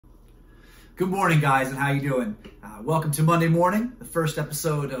Good morning, guys, and how you doing? Welcome to Monday morning, the first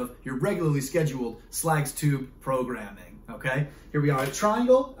episode of your regularly scheduled Slags Tube programming, okay? Here we are at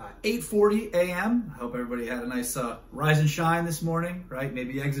Triangle, 8:40 a.m. I hope everybody had a nice rise and shine this morning, right?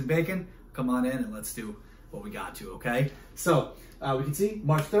 Maybe eggs and bacon. Come on in and let's do what we got to, okay? So, we can see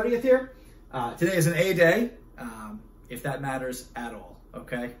March 30th here. Today is an A day, if that matters at all,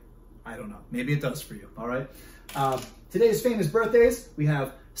 okay? I don't know. Maybe it does for you, all right? Today's famous birthdays, we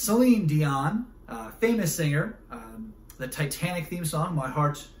have Celine Dion, famous singer, the Titanic theme song, My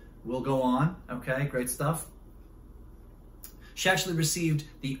Heart Will Go On, okay, great stuff. She actually received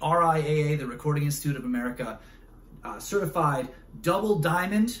the RIAA, the Recording Institute of America, certified double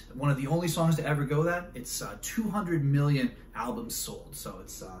diamond, one of the only songs to ever go that. It's 200 million albums sold, so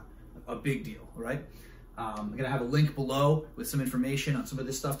it's a big deal, right? I'm going to have a link below with some information on some of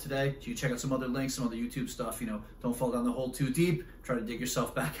this stuff today. So you can check out some other links, some other YouTube stuff. You know, don't fall down the hole too deep. Try to dig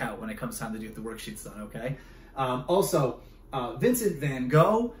yourself back out when it comes time to get the worksheets done, okay? Also, Vincent van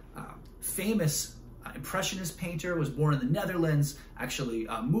Gogh, famous impressionist painter, was born in the Netherlands, actually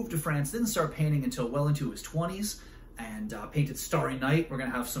moved to France, didn't start painting until well into his 20s, and painted Starry Night. We're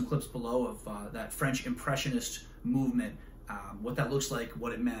going to have some clips below of that French impressionist movement, what that looks like,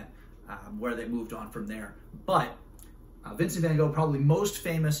 what it meant. Where they moved on from there. But Vincent van Gogh, probably most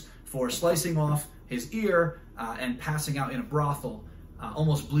famous for slicing off his ear and passing out in a brothel,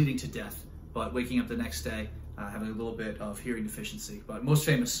 almost bleeding to death, but waking up the next day having a little bit of hearing deficiency, but most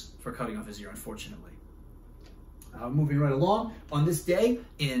famous for cutting off his ear, unfortunately. Moving right along, on this day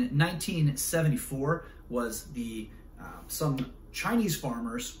in 1974 was some Chinese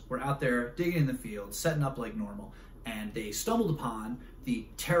farmers were out there digging in the field, setting up like normal, and they stumbled upon the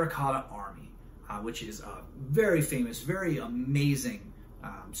Terra Cotta Army, which is a very famous, very amazing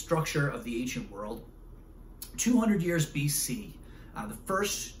structure of the ancient world. 200 years BC, the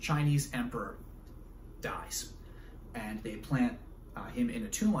first Chinese emperor dies, and they plant him in a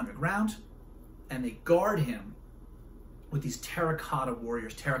tomb underground, and they guard him with these Terra Cotta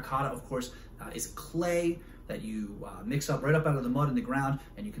Warriors. Terra Cotta, of course, is clay that you mix up right up out of the mud in the ground,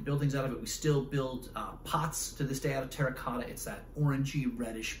 and you can build things out of it. We still build pots to this day out of terracotta. It's that orangey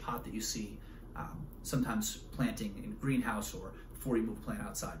reddish pot that you see sometimes planting in a greenhouse, or before you move a plant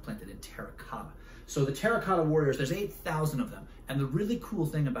outside, planted in terracotta. So the Terra Cotta Warriors, there's 8,000 of them. And the really cool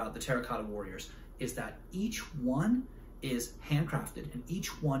thing about the Terra Cotta Warriors is that each one is handcrafted, and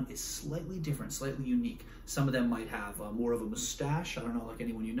each one is slightly different, slightly unique. Some of them might have more of a mustache, I don't know, like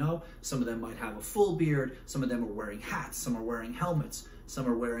anyone you know. Some of them might have a full beard. Some of them are wearing hats. Some are wearing helmets. Some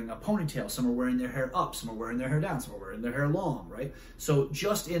are wearing a ponytail. Some are wearing their hair up. Some are wearing their hair down. Some are wearing their hair long, right? So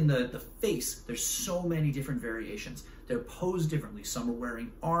just in the face, there's so many different variations. They're posed differently. Some are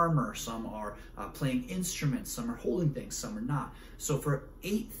wearing armor. Some are playing instruments. Some are holding things. Some are not. So for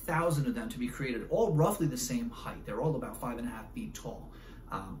 8,000 of them to be created, all roughly the same height, they're all about 5.5 feet tall.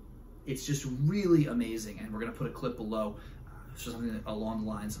 It's just really amazing, and we're going to put a clip below, something along the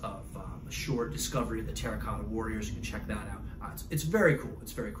lines of a short discovery of the Terra Cotta Warriors. You can check that out. It's very cool.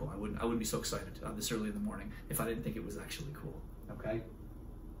 It's very cool. I wouldn't be so excited this early in the morning if I didn't think it was actually cool. Okay.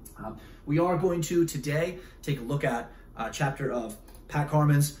 We are going to today take a look at a chapter of Pat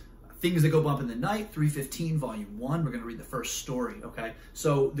Carman's Things That Go Bump in the Night, 315, Volume 1. We're going to read the first story, okay?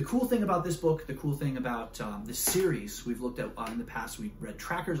 So the cool thing about this book, the cool thing about this series we've looked at in the past, we read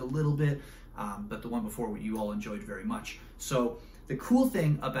Trackers a little bit, but the one before you all enjoyed very much. So the cool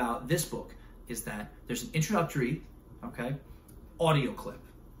thing about this book is that there's an introductory, okay, audio clip.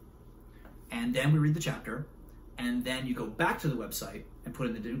 And then we read the chapter, and then you go back to the website and put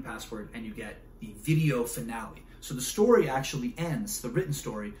in the new password, and you get the video finale. So the story actually ends, the written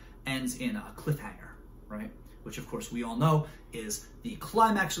story ends in a cliffhanger, right? Which of course we all know is the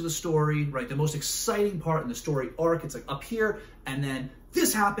climax of the story, right? The most exciting part in the story arc. It's like up here, and then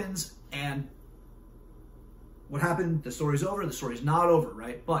this happens, and what happened? The story's over. The story's not over,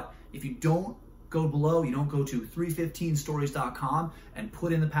 right? But if you don't go below, you don't go to 315stories.com and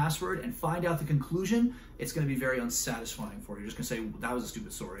put in the password and find out the conclusion, it's going to be very unsatisfying for you. You're just going to say, well, that was a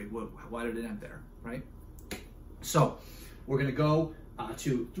stupid story. Why did it end there, right? So we're going to go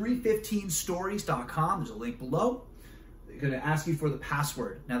to 315stories.com. There's a link below. They're going to ask you for the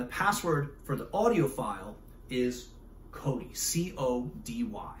password. Now, the password for the audio file is CODY,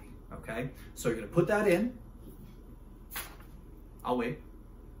 C-O-D-Y, okay? So you're going to put that in. I'll wait.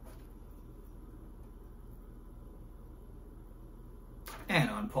 And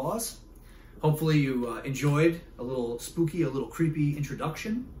on pause. Hopefully you enjoyed a little spooky, a little creepy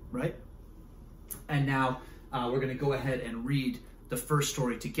introduction, right? And now we're going to go ahead and read the first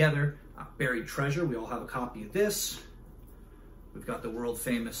story together, Buried Treasure. We all have a copy of this. We've got the world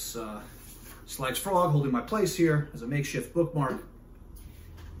famous Slags Frog holding my place here as a makeshift bookmark.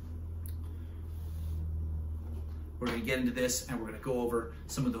 We're going to get into this and we're going to go over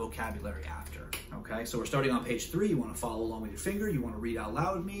some of the vocabulary after. Okay, so we're starting on page 3. You want to follow along with your finger. You want to read out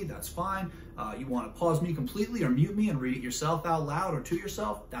loud with me. That's fine. You want to pause me completely or mute me and read it yourself out loud or to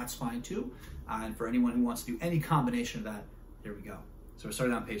yourself. That's fine too. And for anyone who wants to do any combination of that, here we go. So we're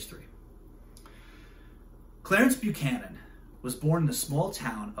starting on page 3. Clarence Buchanan was born in the small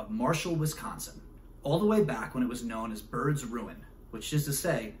town of Marshall, Wisconsin, all the way back when it was known as Bird's Ruin, which is to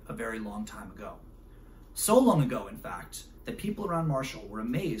say, a very long time ago. So long ago, in fact, that people around Marshall were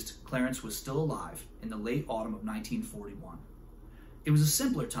amazed Clarence was still alive in the late autumn of 1941. It was a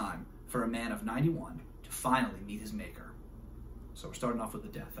simpler time for a man of 91 to finally meet his maker. So we're starting off with the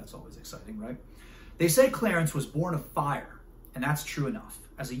death. That's always exciting, right? They say Clarence was born of fire, and that's true enough.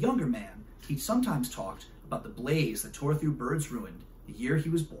 As a younger man, he sometimes talked about the blaze that tore through Bird's Ruin the year he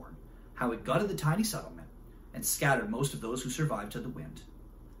was born, how it gutted the tiny settlement and scattered most of those who survived to the wind.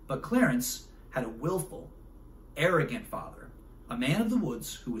 But Clarence had a willful, arrogant father, a man of the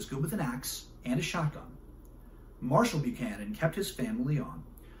woods who was good with an axe and a shotgun. Marshall Buchanan kept his family on,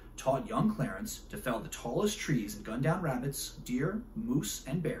 taught young Clarence to fell the tallest trees and gun down rabbits, deer, moose,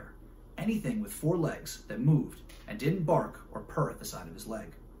 and bear, anything with 4 legs that moved and didn't bark or purr at the side of his leg.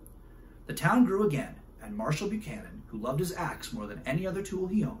 The town grew again, and Marshall Buchanan, who loved his axe more than any other tool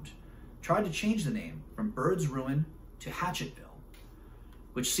he owned, tried to change the name from Bird's Ruin to Hatchetville,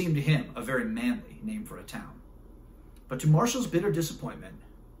 which seemed to him a very manly name for a town. But to Marshall's bitter disappointment,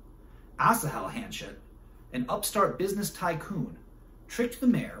 Asahel Hanshet, an upstart business tycoon, tricked the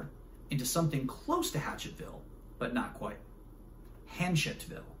mayor into something close to Hatchetville, but not quite.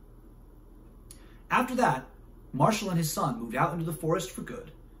 Hanshetville. After that, Marshall and his son moved out into the forest for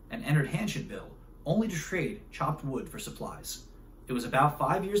good and entered Hanshetville only to trade chopped wood for supplies. It was about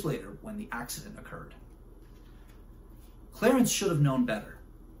 5 years later when the accident occurred. Clarence should have known better.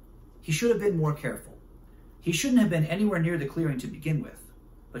 He should have been more careful. He shouldn't have been anywhere near the clearing to begin with,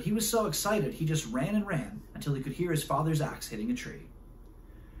 but he was so excited he just ran and ran until he could hear his father's axe hitting a tree.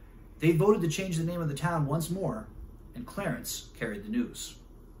 They voted to change the name of the town once more, and Clarence carried the news.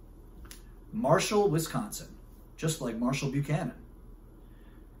 Marshall, Wisconsin, just like Marshall Buchanan.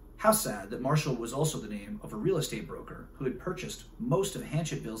 How sad that Marshall was also the name of a real estate broker who had purchased most of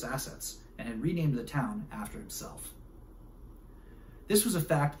Hanshetville's assets and had renamed the town after himself. This was a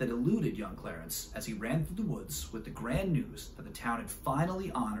fact that eluded young Clarence as he ran through the woods with the grand news that the town had finally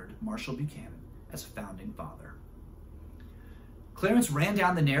honored Marshall Buchanan as a founding father. Clarence ran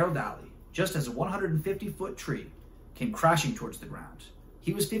down the narrow valley just as a 150-foot tree came crashing towards the ground.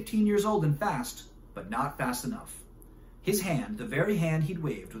 He was 15 years old and fast, but not fast enough. His hand, the very hand he'd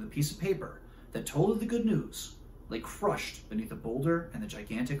waved with a piece of paper that told of the good news, lay crushed beneath the boulder and the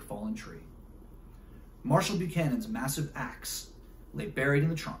gigantic fallen tree. Marshall Buchanan's massive axe lay buried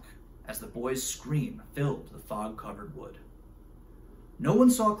in the trunk as the boy's scream filled the fog-covered wood. No one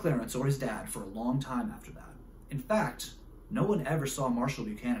saw Clarence or his dad for a long time after that. In fact, no one ever saw Marshall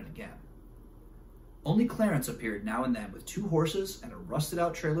Buchanan again. Only Clarence appeared now and then with 2 horses and a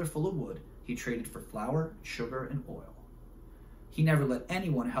rusted-out trailer full of wood he traded for flour, sugar, and oil. He never let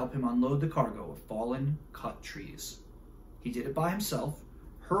anyone help him unload the cargo of fallen, cut trees. He did it by himself,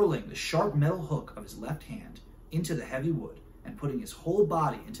 hurling the sharp metal hook of his left hand into the heavy wood and putting his whole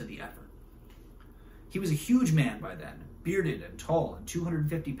body into the effort. He was a huge man by then, bearded and tall and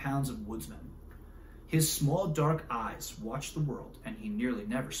 250 pounds of woodsman. His small dark eyes watched the world and he nearly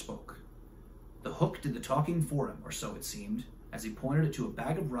never spoke. The hook did the talking for him, or so it seemed, as he pointed it to a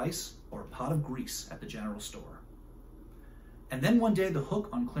bag of rice or a pot of grease at the general store. And then one day the hook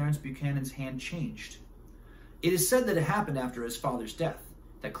on Clarence Buchanan's hand changed. It is said that it happened after his father's death,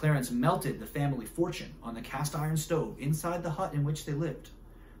 that Clarence melted the family fortune on the cast iron stove inside the hut in which they lived,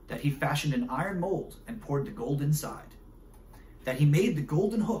 that he fashioned an iron mold and poured the gold inside, that he made the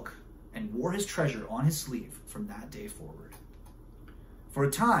golden hook and wore his treasure on his sleeve from that day forward. For a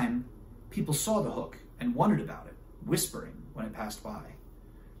time, people saw the hook and wondered about it, whispering when it passed by.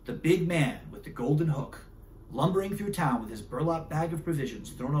 The big man with the golden hook, lumbering through town with his burlap bag of provisions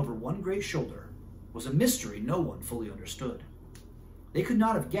thrown over one great shoulder, was a mystery no one fully understood. They could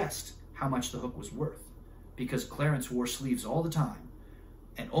not have guessed how much the hook was worth, because Clarence wore sleeves all the time,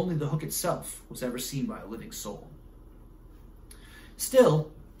 and only the hook itself was ever seen by a living soul.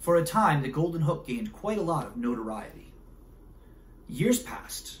 Still, for a time, the golden hook gained quite a lot of notoriety. Years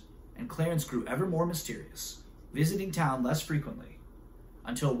passed, and Clarence grew ever more mysterious, visiting town less frequently,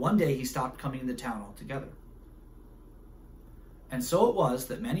 until one day he stopped coming into town altogether. And so it was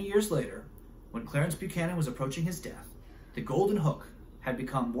that many years later, when Clarence Buchanan was approaching his death, the golden hook had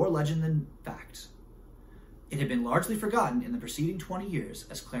become more legend than fact. It had been largely forgotten in the preceding 20 years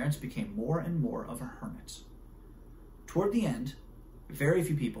as Clarence became more and more of a hermit. Toward the end, very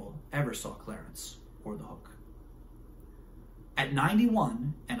few people ever saw Clarence or the hook. At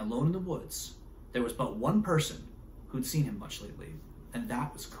 91 and alone in the woods, there was but one person who'd seen him much lately, and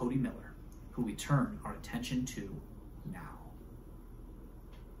that was CODY Miller, who we turn our attention to now.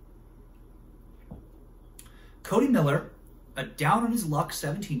 CODY Miller, a down-on-his-luck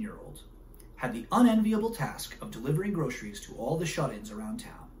 17-year-old, had the unenviable task of delivering groceries to all the shut-ins around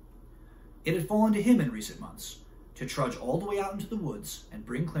town. It had fallen to him in recent months to trudge all the way out into the woods and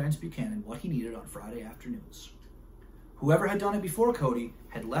bring Clarence Buchanan what he needed on Friday afternoons. Whoever had done it before CODY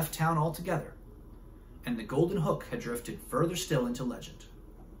had left town altogether, and the Golden Hook had drifted further still into legend.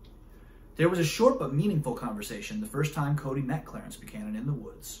 There was a short but meaningful conversation the first time CODY met Clarence Buchanan in the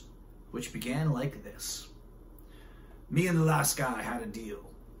woods, which began like this. "Me and the last guy had a deal."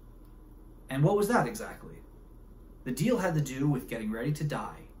 And what was that exactly? The deal had to do with getting ready to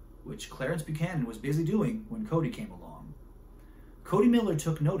die, which Clarence Buchanan was busy doing when CODY came along. CODY Miller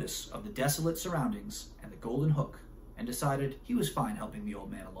took notice of the desolate surroundings and the Golden Hook and decided he was fine helping the old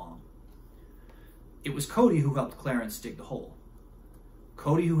man along. It was CODY who helped Clarence dig the hole.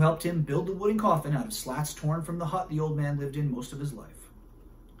 CODY who helped him build the wooden coffin out of slats torn from the hut the old man lived in most of his life.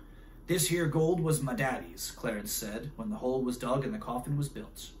 "This here gold was my daddy's," Clarence said when the hole was dug and the coffin was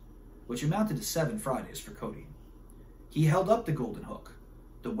built, which amounted to 7 Fridays for CODY. He held up the Golden Hook,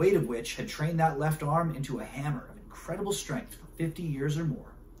 the weight of which had trained that left arm into a hammer of incredible strength for 50 years or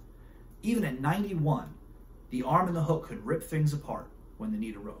more. Even at 91, the arm and the hook could rip things apart when the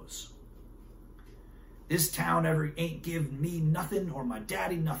need arose. "This town ever ain't give me nothing or my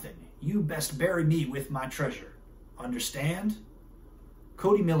daddy nothing. You best bury me with my treasure. Understand?"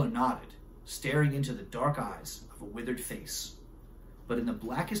 CODY Miller nodded, staring into the dark eyes of a withered face. But in the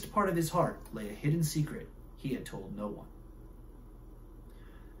blackest part of his heart lay a hidden secret he had told no one.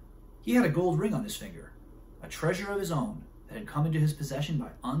 He had a gold ring on his finger, a treasure of his own that had come into his possession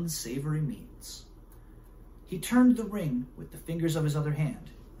by unsavory means. He turned the ring with the fingers of his other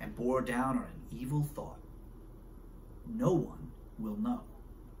hand and bore down on an evil thought. No one will know.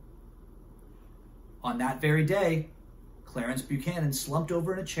 On that very day, Clarence Buchanan slumped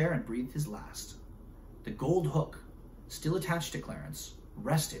over in a chair and breathed his last. The gold hook, still attached to Clarence,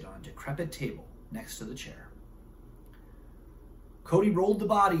 rested on a decrepit table next to the chair. CODY rolled the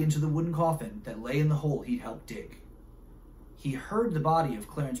body into the wooden coffin that lay in the hole he'd helped dig. He heard the body of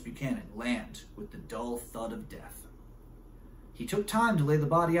Clarence Buchanan land with the dull thud of death. He took time to lay the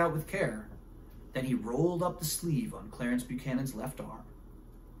body out with care. Then he rolled up the sleeve on Clarence Buchanan's left arm.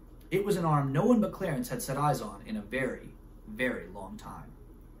 It was an arm no one but Clarence had set eyes on in a very, very long time.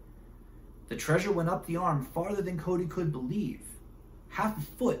 The treasure went up the arm farther than CODY could believe. Half a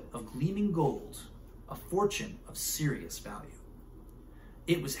foot of gleaming gold, a fortune of serious value.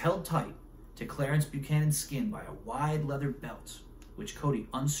 It was held tight to Clarence Buchanan's skin by a wide leather belt, which CODY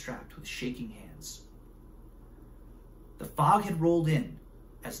unstrapped with shaking hands. The fog had rolled in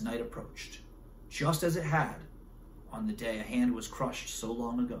as night approached, just as it had on the day a hand was crushed so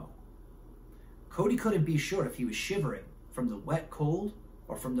long ago. CODY couldn't be sure if he was shivering from the wet cold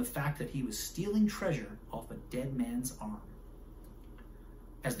or from the fact that he was stealing treasure off a dead man's arm.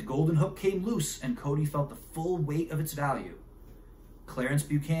 As the Golden Hook came loose and CODY felt the full weight of its value, Clarence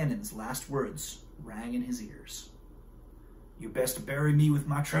Buchanan's last words rang in his ears. "You best bury me with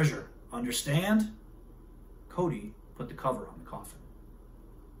my treasure, understand?" CODY put the cover on the coffin.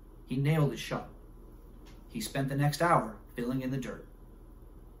 He nailed it shut. He spent the next hour filling in the dirt.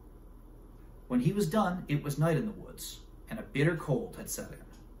 When he was done, it was night in the woods, and a bitter cold had set in.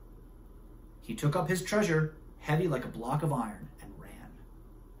 He took up his treasure, heavy like a block of iron, and ran.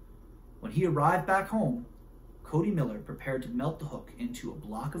 When he arrived back home, CODY Miller prepared to melt the hook into a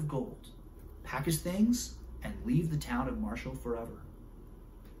block of gold, pack his things, and leave the town of Marshall forever.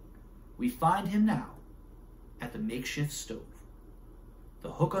 We find him now at the makeshift stove,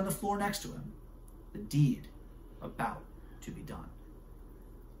 the hook on the floor next to him, the deed about to be done.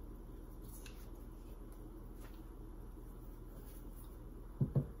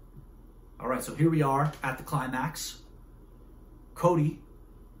 All right, so here we are at the climax. CODY,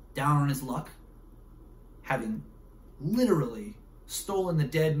 down on his luck, having literally stolen the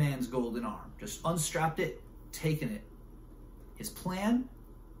dead man's golden arm, just unstrapped it, taken it. His plan,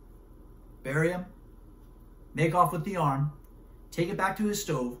 bury him, make off with the arm, take it back to his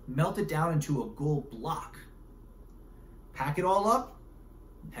stove, melt it down into a gold block, pack it all up,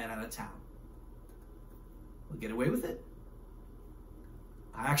 and head out of town. We'll get away with it?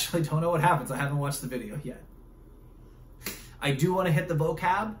 I actually don't know what happens. I haven't watched the video yet. I do want to hit the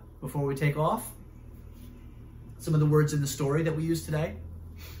vocab before we take off. Some of the words in the story that we use today.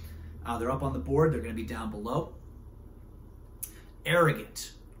 They're up on the board. They're going to be down below.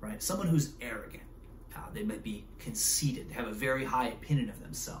 Arrogant, right? Someone who's arrogant. They might be conceited. They have a very high opinion of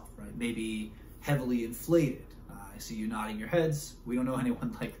themselves, right? Maybe heavily inflated. I see you nodding your heads. We don't know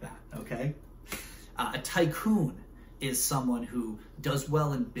anyone like that, okay? A tycoon is someone who does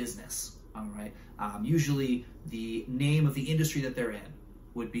well in business, all right? Usually the name of the industry that they're in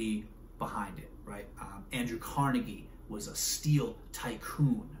would be behind it, right? Andrew Carnegie was a steel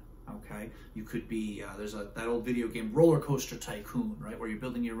tycoon, okay? You could be, there's that old video game, Roller Coaster Tycoon, right? Where you're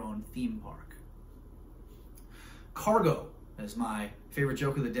building your own theme park. Cargo is my favorite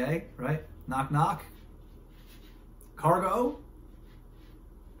joke of the day, right? Knock, knock. Cargo?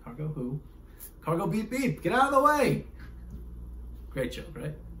 Cargo who? Cargo beep beep, get out of the way. Great joke,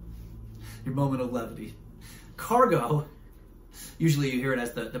 right? Your moment of levity. Cargo, usually you hear it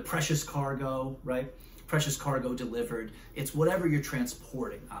as the precious cargo, right? Precious cargo delivered. It's whatever you're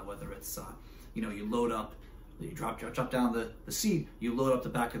transporting, whether it's, you load up, you drop down the seat, you load up the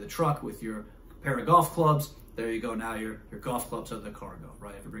back of the truck with your pair of golf clubs. There you go, now your golf clubs are the cargo,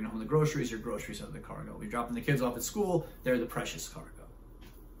 right? If you're bringing home the groceries, your groceries are the cargo. If you're dropping the kids off at school, they're the precious cargo.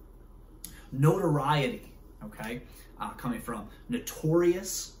 Notoriety, okay? Coming from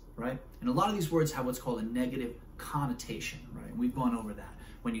notorious, right? And a lot of these words have what's called a negative connotation, right? And we've gone over that.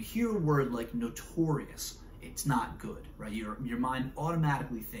 When you hear a word like notorious, it's not good, right? Your mind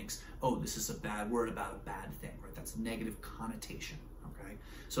automatically thinks, oh, this is a bad word about a bad thing, right? That's a negative connotation, okay?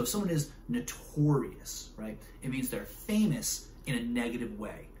 So if someone is notorious, right, it means they're famous in a negative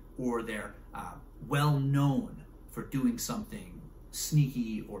way, or they're well known for doing something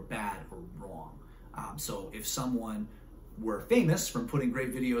sneaky or bad or wrong. So if someone were famous from putting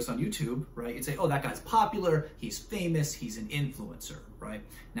great videos on YouTube, right, you'd say, oh, that guy's popular, he's famous, he's an influencer, right?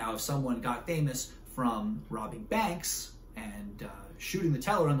 Now, if someone got famous from robbing banks and shooting the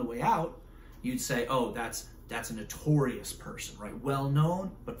teller on the way out, you'd say, oh, that's a notorious person, right? Well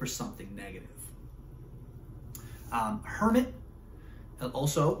known, but for something negative. Hermit,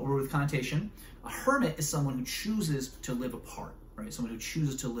 also a word with connotation. A hermit is someone who chooses to live apart, right? Someone who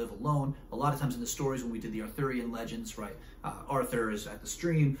chooses to live alone. A lot of times in the stories when we did the Arthurian legends, right? Arthur is at the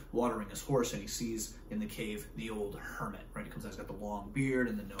stream watering his horse, and he sees in the cave the old hermit, right? He comes out, he's got the long beard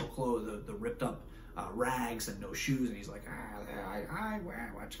and the no clothes, the ripped up rags and no shoes, and he's like,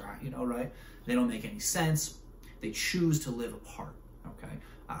 right? They don't make any sense. They choose to live apart, okay?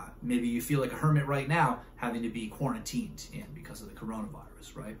 Maybe you feel like a hermit right now, having to be quarantined in because of the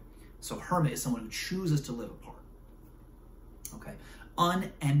coronavirus, right? So hermit is someone who chooses to live apart, okay?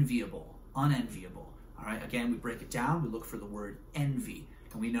 Unenviable, all right? Again, we break it down, we look for the word envy,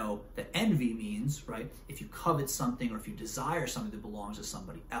 and we know that envy means, right, if you covet something or if you desire something that belongs to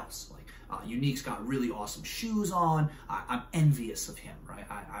somebody else. Like Unique's got really awesome shoes on, I'm envious of him, right?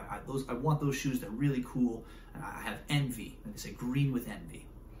 I want those shoes, they're really cool, and I have envy, and they say green with envy.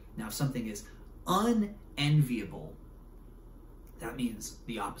 Now, if something is unenviable, that means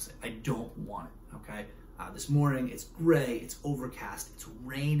the opposite. I don't want it, okay? This morning, it's gray, it's overcast, it's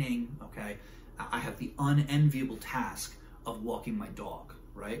raining, okay? I have the unenviable task of walking my dog,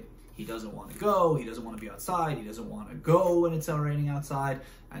 right? He doesn't want to go, he doesn't want to be outside, he doesn't want to go when it's raining outside,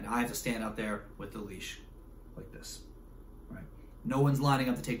 and I have to stand out there with the leash like this, right? No one's lining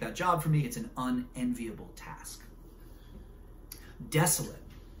up to take that job from me. It's an unenviable task. Desolate,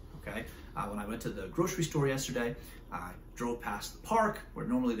 okay? When I went to the grocery store yesterday, I drove past the park where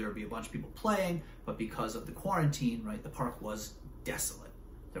normally there would be a bunch of people playing, but because of the quarantine, right, the park was desolate.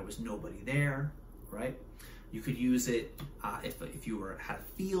 There was nobody there, right? You could use it if you had a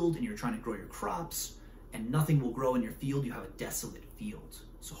field and you're trying to grow your crops and nothing will grow in your field, you have a desolate field.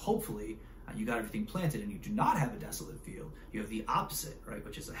 So hopefully you got everything planted and you do not have a desolate field. You have the opposite, right,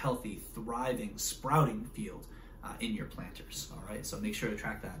 which is a healthy, thriving, sprouting field in your planters, all right? So make sure to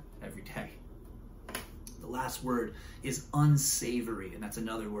track that every day. The last word is unsavory, and that's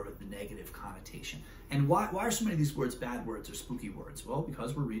another word with the negative connotation. And why are so many of these words bad words or spooky words? Well,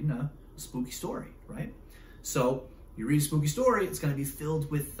 because we're reading a spooky story, right? So you read a spooky story, it's going to be filled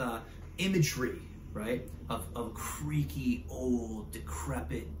with imagery, right, of a creaky, old,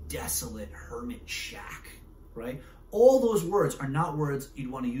 decrepit, desolate hermit shack, right? All those words are not words you'd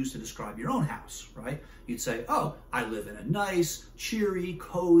want to use to describe your own house, right? You'd say, oh, I live in a nice, cheery,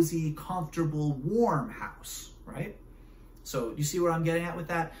 cozy, comfortable, warm house, right? So you see where I'm getting at with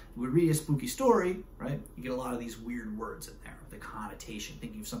that? We read a spooky story, right? You get a lot of these weird words in there, the connotation,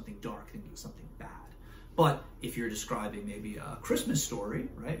 thinking of something dark, thinking of something bad. But if you're describing maybe a Christmas story,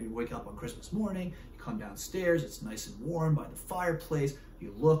 right? You wake up on Christmas morning, you come downstairs, it's nice and warm by the fireplace,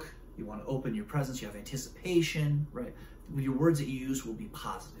 you look, you want to open your presents, you have anticipation, right? Your words that you use will be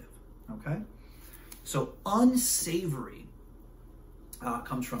positive, okay? So unsavory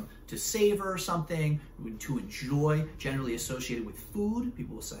comes from to savor something, to enjoy, generally associated with food.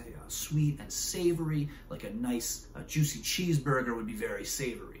 People will say sweet and savory, like a nice juicy cheeseburger would be very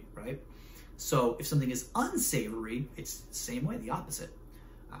savory, right? So if something is unsavory, it's the same way, the opposite.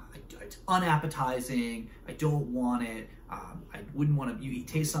 It's unappetizing, I don't want it, I wouldn't want to, you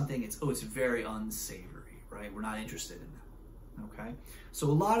taste something, it's very unsavory, right? We're not interested in that, okay? So a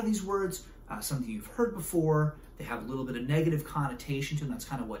lot of these words, something you've heard before, they have a little bit of negative connotation to them. That's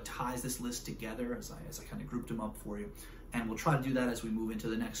kind of what ties this list together as I kind of grouped them up for you. And we'll try to do that as we move into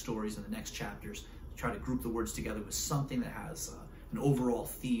the next stories and the next chapters, try to group the words together with something that has an overall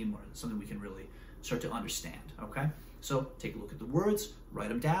theme or something we can really start to understand, okay? So take a look at the words, write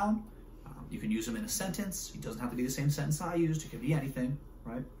them down. You can use them in a sentence. It doesn't have to be the same sentence I used. It could be anything,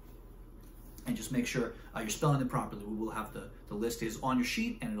 right? And just make sure you're spelling them properly. We will have the list is on your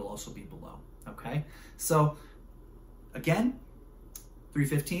sheet and it'll also be below, okay? So again,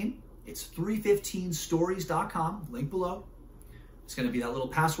 315, it's 315stories.com, link below. It's gonna be that little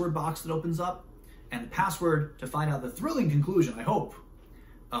password box that opens up, and the password to find out the thrilling conclusion, I hope,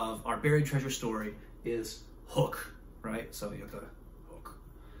 of our buried treasure story is hook, right? So you have the hook.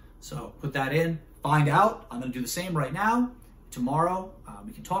 So put that in, find out. I'm gonna do the same right now. Tomorrow,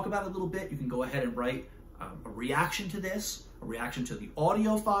 we can talk about it a little bit. You can go ahead and write a reaction to this, a reaction to the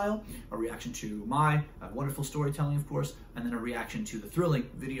audio file, a reaction to my wonderful storytelling, of course, and then a reaction to the thrilling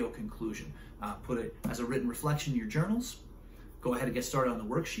video conclusion. Put it as a written reflection in your journals. Go ahead and get started on the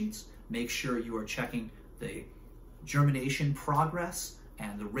worksheets. Make sure you are checking the germination progress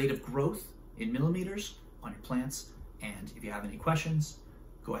and the rate of growth in millimeters on your plants. And if you have any questions,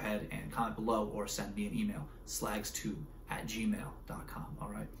 go ahead and comment below or send me an email, slags2@gmail.com. All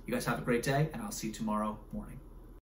right. You guys have a great day, and I'll see you tomorrow morning.